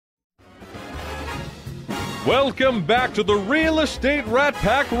Welcome back to the Real Estate Rat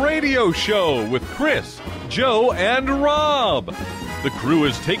Pack Radio Show with Chris, Joe, and Rob. The crew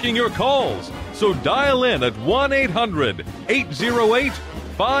is taking your calls, so dial in at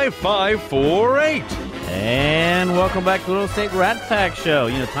 1-800-808-5548. And welcome back to the Real Estate Rat Pack Show.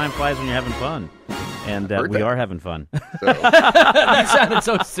 You know, time flies when you're having fun. And we are having fun. You sounded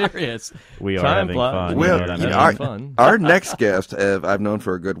so serious. We are having fun. Well, our next guest, I've known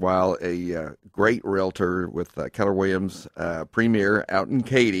for a good while, a great realtor with Keller Williams Premier out in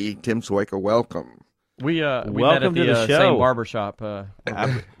Katy, Tim Sojka. Welcome. We met Welcome at to the show. same barbershop. I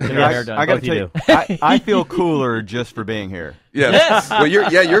got to tell you, I feel cooler just for being here. Yes. Well,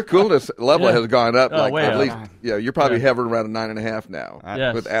 your coolness level has gone up. Way at up. least, you're probably hovering around a 9.5 now.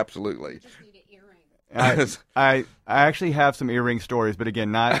 Yes. But absolutely. I actually have some earring stories, but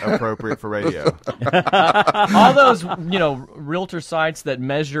again, not appropriate for radio. All those, realtor sites that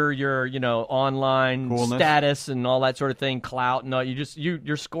measure your, online Coolness. status and all that sort of thing, clout. No,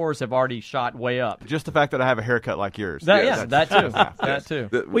 your scores have already shot way up. Just the fact that I have a haircut like yours. That too. That too.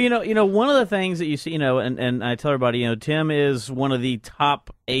 Well, one of the things that you see, and I tell everybody, Tim is one of the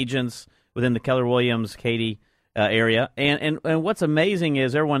top agents within the Keller Williams Katy area, and what's amazing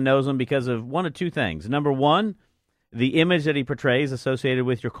is everyone knows him because of one of two things. Number one, the image that he portrays associated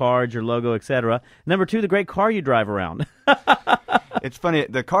with your cards, your logo, etc. Number two, the great car you drive around. It's funny.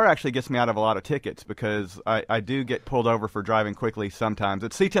 The car actually gets me out of a lot of tickets because I do get pulled over for driving quickly sometimes.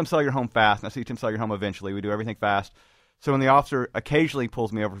 It's see Tim sell your home fast, and I see Tim sell your home eventually. We do everything fast. So when the officer occasionally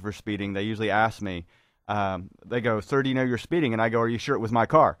pulls me over for speeding, they usually ask me, they go, "Sir, do you know you're speeding?" And I go, "Are you sure it was my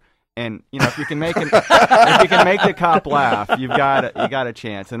car?" And if you can make the cop laugh, you got a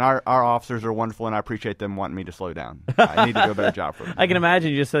chance. And our officers are wonderful, and I appreciate them wanting me to slow down. I need to do a better job for them. I can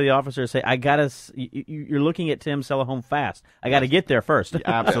imagine you just tell the officer, say, you're looking at Tim sell a home fast. I got to get there first. Yeah,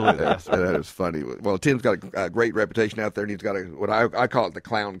 absolutely. That is funny. Well, Tim's got a great reputation out there, and he's got what I call it the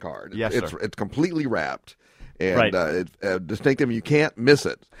clown card. Yes, it's sir. It's completely wrapped, and Right. it's distinctive. You can't miss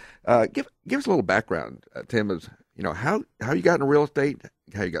it. Give us a little background, Tim. Is how you got into real estate,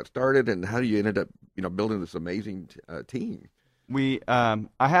 how you got started, and how you ended up building this amazing team. I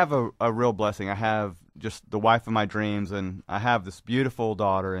have a real blessing. I have just the wife of my dreams, and I have this beautiful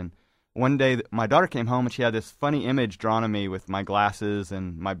daughter. And one day, my daughter came home, and she had this funny image drawn of me with my glasses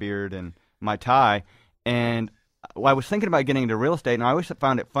and my beard and my tie. And I was thinking about getting into real estate, and I always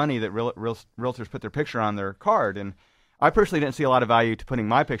found it funny that realtors put their picture on their card. And I personally didn't see a lot of value to putting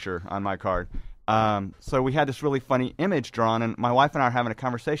my picture on my card. So we had this really funny image drawn, and my wife and I are having a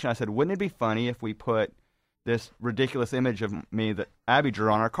conversation. I said, wouldn't it be funny if we put this ridiculous image of me that Abby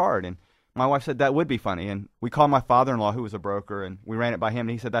drew on our card? And my wife said that would be funny. And we called my father-in-law, who was a broker, and we ran it by him,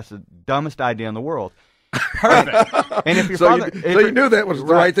 and he said that's the dumbest idea in the world. Perfect. And if your So father, you knew that was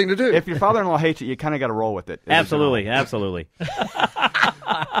the right thing to do. If your father-in-law hates it, you kind of got to roll with it. Absolutely. And so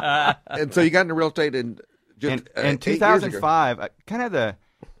you got into real estate in 2005. Kind of the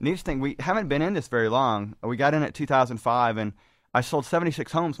neatest thing, we haven't been in this very long. We got in at 2005, and I sold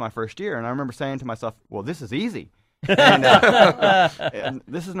 76 homes my first year. And I remember saying to myself, well, this is easy. And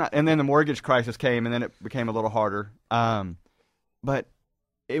this is not. And then the mortgage crisis came, and then it became a little harder. But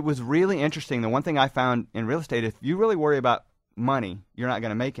it was really interesting. The one thing I found in real estate, if you really worry about money, you're not going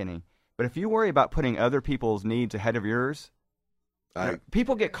to make any. But if you worry about putting other people's needs ahead of yours,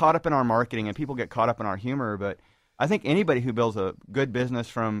 people get caught up in our marketing and people get caught up in our humor. But I think anybody who builds a good business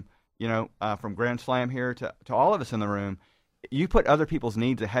from Grand Slam here to all of us in the room, you put other people's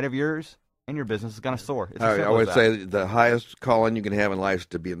needs ahead of yours, and your business is going to soar. It's I always say the highest calling you can have in life is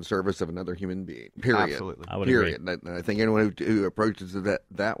to be in service of another human being. Period. Absolutely. I would Period. agree. And I think anyone who approaches it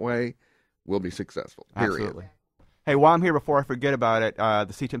that way will be successful. Period. Absolutely. Hey, while I'm here, before I forget about it,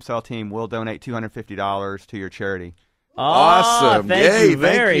 the CTIM Cell team will donate $250 to your charity. Awesome. Thank Yay, you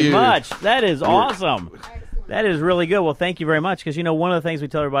very thank you. much. That is awesome. That is really good. Well, thank you very much, because one of the things we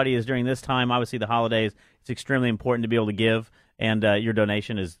tell everybody is during this time, obviously the holidays, it's extremely important to be able to give, and your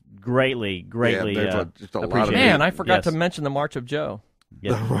donation is greatly just a lot of appreciated. Man, I forgot Yes. to mention the March of Joe.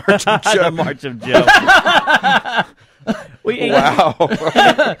 Yes. The March of Joe. The March of Joe. Wow.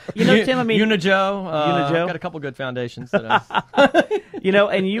 Tim, I mean, Unijoe. Unijoe? Got a couple good foundations. That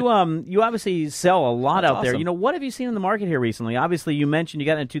and you obviously sell a lot That's out there. awesome. What have you seen in the market here recently? Obviously, you mentioned you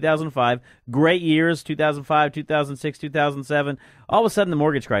got in 2005. Great years, 2005, 2006, 2007. All of a sudden, the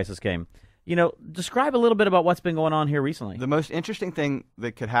mortgage crisis came. Describe a little bit about what's been going on here recently. The most interesting thing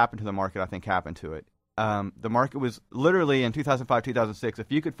that could happen to the market, I think, happened to it. The market was literally in 2005, 2006.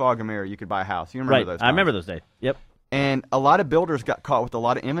 If you could fog a mirror, you could buy a house. You remember those times. I remember those days. Yep. And a lot of builders got caught with a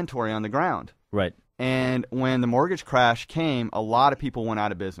lot of inventory on the ground. Right. And when the mortgage crash came, a lot of people went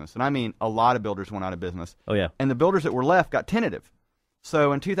out of business. And I mean, a lot of builders went out of business. Oh, yeah. And the builders that were left got tentative.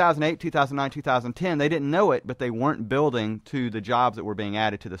 So in 2008, 2009, 2010, they didn't know it, but they weren't building to the jobs that were being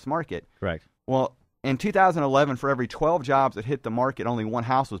added to this market. Correct. Well, in 2011, for every 12 jobs that hit the market, only one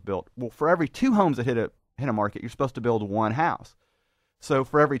house was built. Well, for every 2 homes that hit a market, you're supposed to build 1 house. So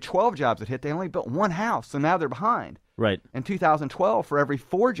for every 12 jobs that hit, they only built 1 house. So now they're behind. Right. In 2012, for every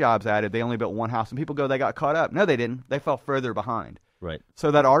 4 jobs added, they only built 1 house. And people go, they got caught up. No, they didn't. They fell further behind. Right.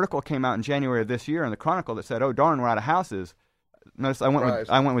 So that article came out in January of this year in the Chronicle that said, oh, darn, we're out of houses. Notice I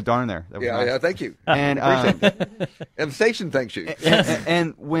went with darn there. That was nice. Yeah, thank you. And, and the station thanks you.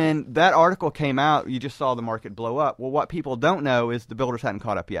 and when that article came out, you just saw the market blow up. Well, what people don't know is the builders hadn't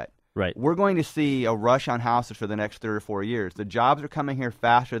caught up yet. Right. We're going to see a rush on houses for the next 3 or 4 years. The jobs are coming here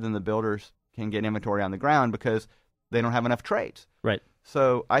faster than the builders can get inventory on the ground because they don't have enough trades. Right.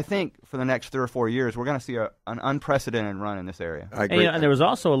 So I think for the next 3 or 4 years, we're going to see an unprecedented run in this area. I agree. And there was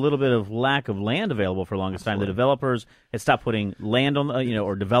also a little bit of lack of land available for the longest time. The developers had stopped putting land on,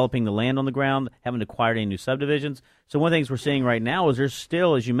 or developing the land on the ground, haven't acquired any new subdivisions. So one of the things we're seeing right now is there's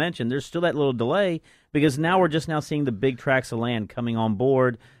still, as you mentioned, there's still that little delay because now we're just now seeing the big tracts of land coming on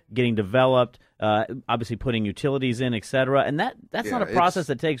board, getting developed, obviously putting utilities in, et cetera. And that's not a process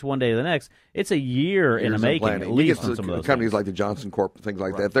that takes one day to the next. It's a year in the making, planning. at least on you some get of those companies things. like the Johnson Corp and things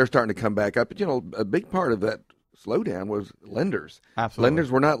like that. They're starting to come back up. But, a big part of that slowdown was lenders. Absolutely.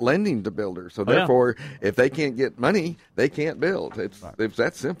 Lenders were not lending to builders. So, therefore, if they can't get money, they can't build. It's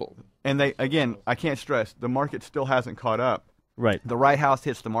that simple. And I can't stress, the market still hasn't caught up. Right. The right house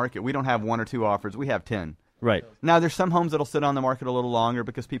hits the market. We don't have 1 or 2 offers. We have 10. Right. Now, there's some homes that'll sit on the market a little longer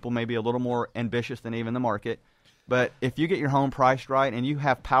because people may be a little more ambitious than even the market. But if you get your home priced right and you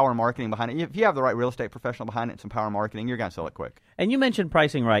have power marketing behind it, if you have the right real estate professional behind it and some power marketing, you're going to sell it quick. And you mentioned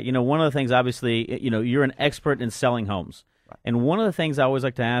pricing right. One of the things, obviously, you're an expert in selling homes. Right. And one of the things I always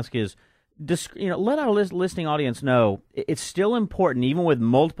like to ask is, let our listening audience know it's still important, even with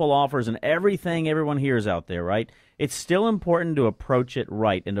multiple offers and everything everyone hears out there, right? It's still important to approach it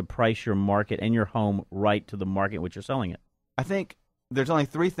right and to price your market and your home right to the market in which you're selling it. I think there's only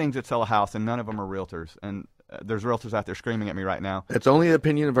 3 things that sell a house, and none of them are realtors. And there's realtors out there screaming at me right now. It's only the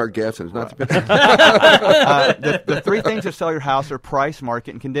opinion of our guests, and it's not the opinion. The 3 things that sell your house are price,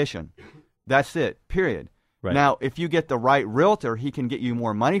 market, and condition. That's it, period. Right. Now, if you get the right realtor, he can get you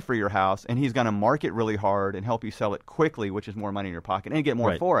more money for your house, and he's going to market really hard and help you sell it quickly, which is more money in your pocket, and you get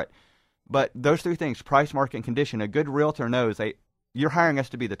more for it. But those 3 things, price, market, and condition, a good realtor knows you're hiring us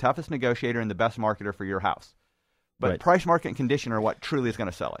to be the toughest negotiator and the best marketer for your house. But price, market, and condition are what truly is going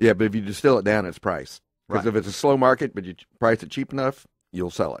to sell it. Yeah, but if you distill it down, it's price. Because if it's a slow market, but you price it cheap enough, you'll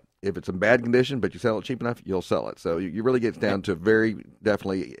sell it. If it's in bad condition, but you sell it cheap enough, you'll sell it. So you really get down to very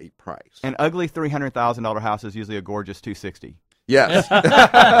definitely a price. An ugly $300,000 house is usually a gorgeous $260,000. Yes.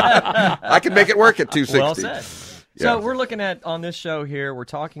 I can make it work at $260,000. Well said. So we're looking at, on this show here, we're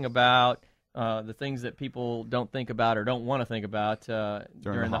talking about the things that people don't think about or don't want to think about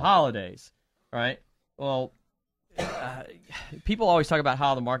during the holidays, right? Well, people always talk about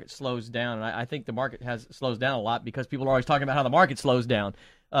how the market slows down, and I think the market slows down a lot because people are always talking about how the market slows down.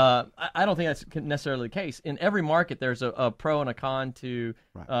 I don't think that's necessarily the case. In every market, there's a pro and a con to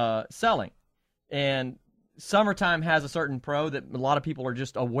selling, and summertime has a certain pro that a lot of people are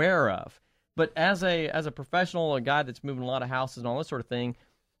just aware of. But as a professional, a guy that's moving a lot of houses and all this sort of thing,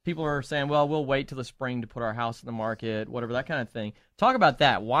 people are saying, well, we'll wait till the spring to put our house in the market, whatever, that kind of thing. Talk about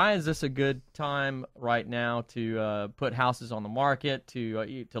that. Why is this a good time right now to put houses on the market,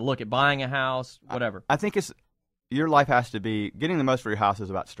 to look at buying a house, whatever? I think your life has to be, getting the most for your house is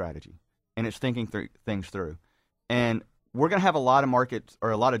about strategy, and it's thinking things through. And we're going to have a lot of markets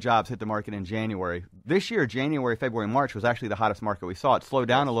or a lot of jobs hit the market in January. This year, January, February, March was actually the hottest market we saw. It slowed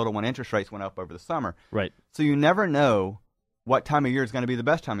down a little when interest rates went up over the summer. Right. So you never know what time of year is going to be the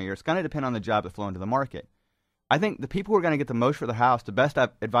best time of year. It's going to depend on the job that flow into the market. I think the people who are going to get the most for their house, the best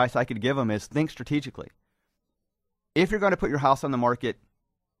advice I could give them is think strategically. If you're going to put your house on the market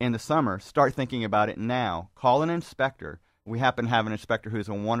in the summer, start thinking about it now. Call an inspector. We happen to have an inspector who's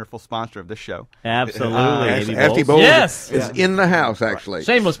a wonderful sponsor of this show. Absolutely. Ashley Bowles Yes. is in the house, actually.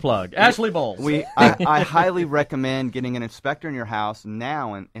 Shameless plug. Ashley Bowles. I highly recommend getting an inspector in your house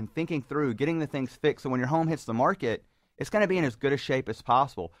now and thinking through, getting the things fixed so when your home hits the market, it's going to be in as good a shape as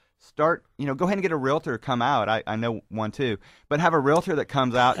possible. Go ahead and get a realtor to come out. I know one too. But have a realtor that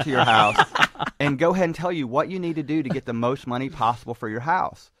comes out to your house and go ahead and tell you what you need to do to get the most money possible for your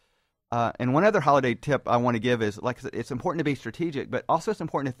house. And one other holiday tip I want to give is, like I said, it's important to be strategic, but also it's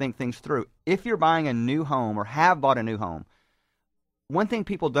important to think things through. If you're buying a new home or have bought a new home, one thing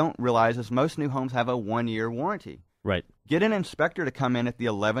people don't realize is most new homes have a 1-year warranty. Right. Get an inspector to come in at the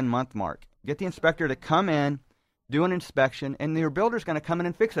 11-month mark. Get the inspector to come in, do an inspection, and your builder's going to come in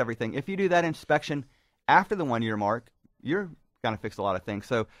and fix everything. If you do that inspection after the 1-year mark, you're going to fix a lot of things.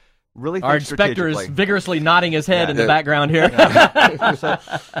 So really think our inspector is vigorously nodding his head in the background here. So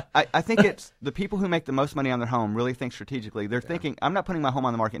I think it's the people who make the most money on their home really think strategically. They're thinking, I'm not putting my home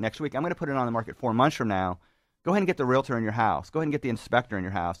on the market next week. I'm going to put it on the market 4 months from now. Go ahead and get the realtor in your house. Go ahead and get the inspector in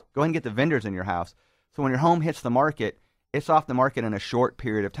your house. Go ahead and get the vendors in your house. So when your home hits the market, it's off the market in a short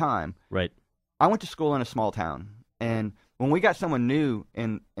period of time. Right. I went to school in a small town, and when we got someone new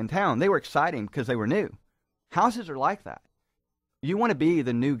in town, they were exciting because they were new. Houses are like that. You want to be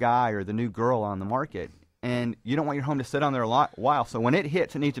the new guy or the new girl on the market, and you don't want your home to sit on there a while. So when it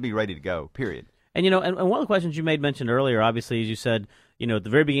hits, it needs to be ready to go, period. And, and one of the questions you mentioned earlier, obviously, as you said, at the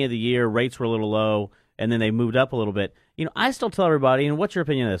very beginning of the year, rates were a little low, and then they moved up a little bit. I still tell everybody, and what's your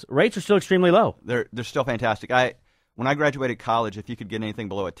opinion of this? Rates are still extremely low. They're still fantastic. When I graduated college, if you could get anything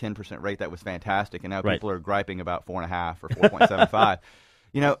below a 10% rate, that was fantastic. And now people are griping about 4.5 or 4.75.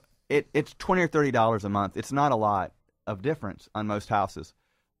 It's $20 or $30 a month. It's not a lot of difference on most houses.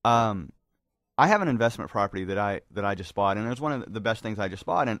 I have an investment property that I just bought, and it was one of the best things I just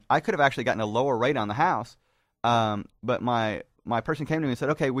bought. And I could have actually gotten a lower rate on the house, but my person came to me and said,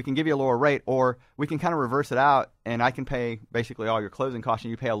 okay, we can give you a lower rate, or we can kind of reverse it out, and I can pay basically all your closing costs,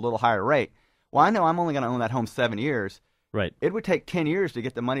 and you pay a little higher rate. Well, I know I'm only going to own that home 7 years. Right. It would take 10 years to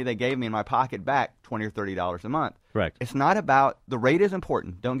get the money they gave me in my pocket back, $20 or $30 a month. Correct. It's not about – the rate is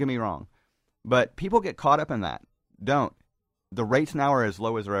important, don't get me wrong. But people get caught up in that. Don't. The rates now are as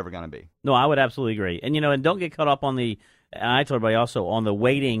low as they're ever going to be. No, I would absolutely agree. And, and don't get caught up on the – and I told everybody also on the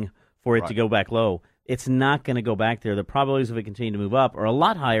waiting for it to go back low. It's not going to go back there. The probabilities of it continuing to move up are a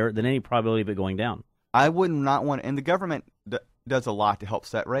lot higher than any probability of it going down. I would not want – and the government does a lot to help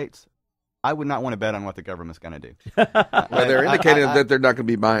set rates. I would not want to bet on what the government's going to do. Well, they're indicating that they're not going to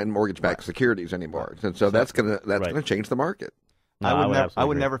be buying mortgage-backed securities anymore, and so that's going to change the market. No, I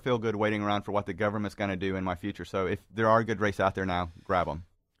would never feel good waiting around for what the government's going to do in my future. So if there are good rates out there now, grab them.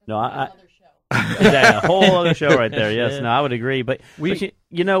 No, a whole other show right there. Yes, no, I would agree. But we are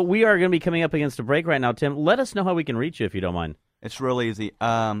going to be coming up against a break right now. Tim, let us know how we can reach you if you don't mind. It's real easy.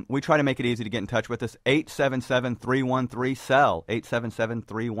 We try to make it easy to get in touch with us. 877-313-SELL.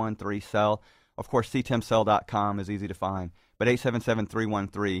 877-313-SELL. Of course, ctimsell.com is easy to find. But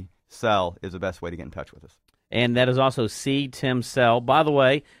 877-313-SELL is the best way to get in touch with us. And that is also C. Tim Sell. By the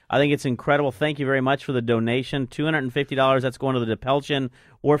way, I think it's incredible. Thank you very much for the donation. $250. That's going to the DePelchin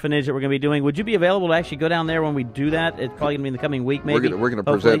Orphanage that we're going to be doing. Would you be available to actually go down there when we do that? It's probably going to be in the coming week, maybe. We're going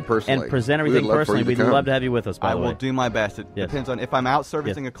to present personally. And present everything personally. We'd love to have you with us, by the way. I will do my best. It depends on if I'm out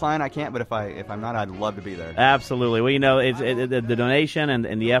servicing a client, I can't. But if I'm not, I'd love to be there. Absolutely. Well, the donation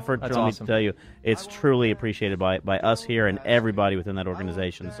and the effort, let me tell you, it's truly appreciated by us here and everybody within that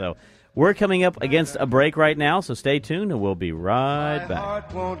organization. So we're coming up against a break right now, so stay tuned, and we'll be right back. My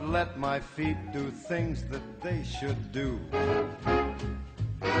heart won't let my feet do things that they should do.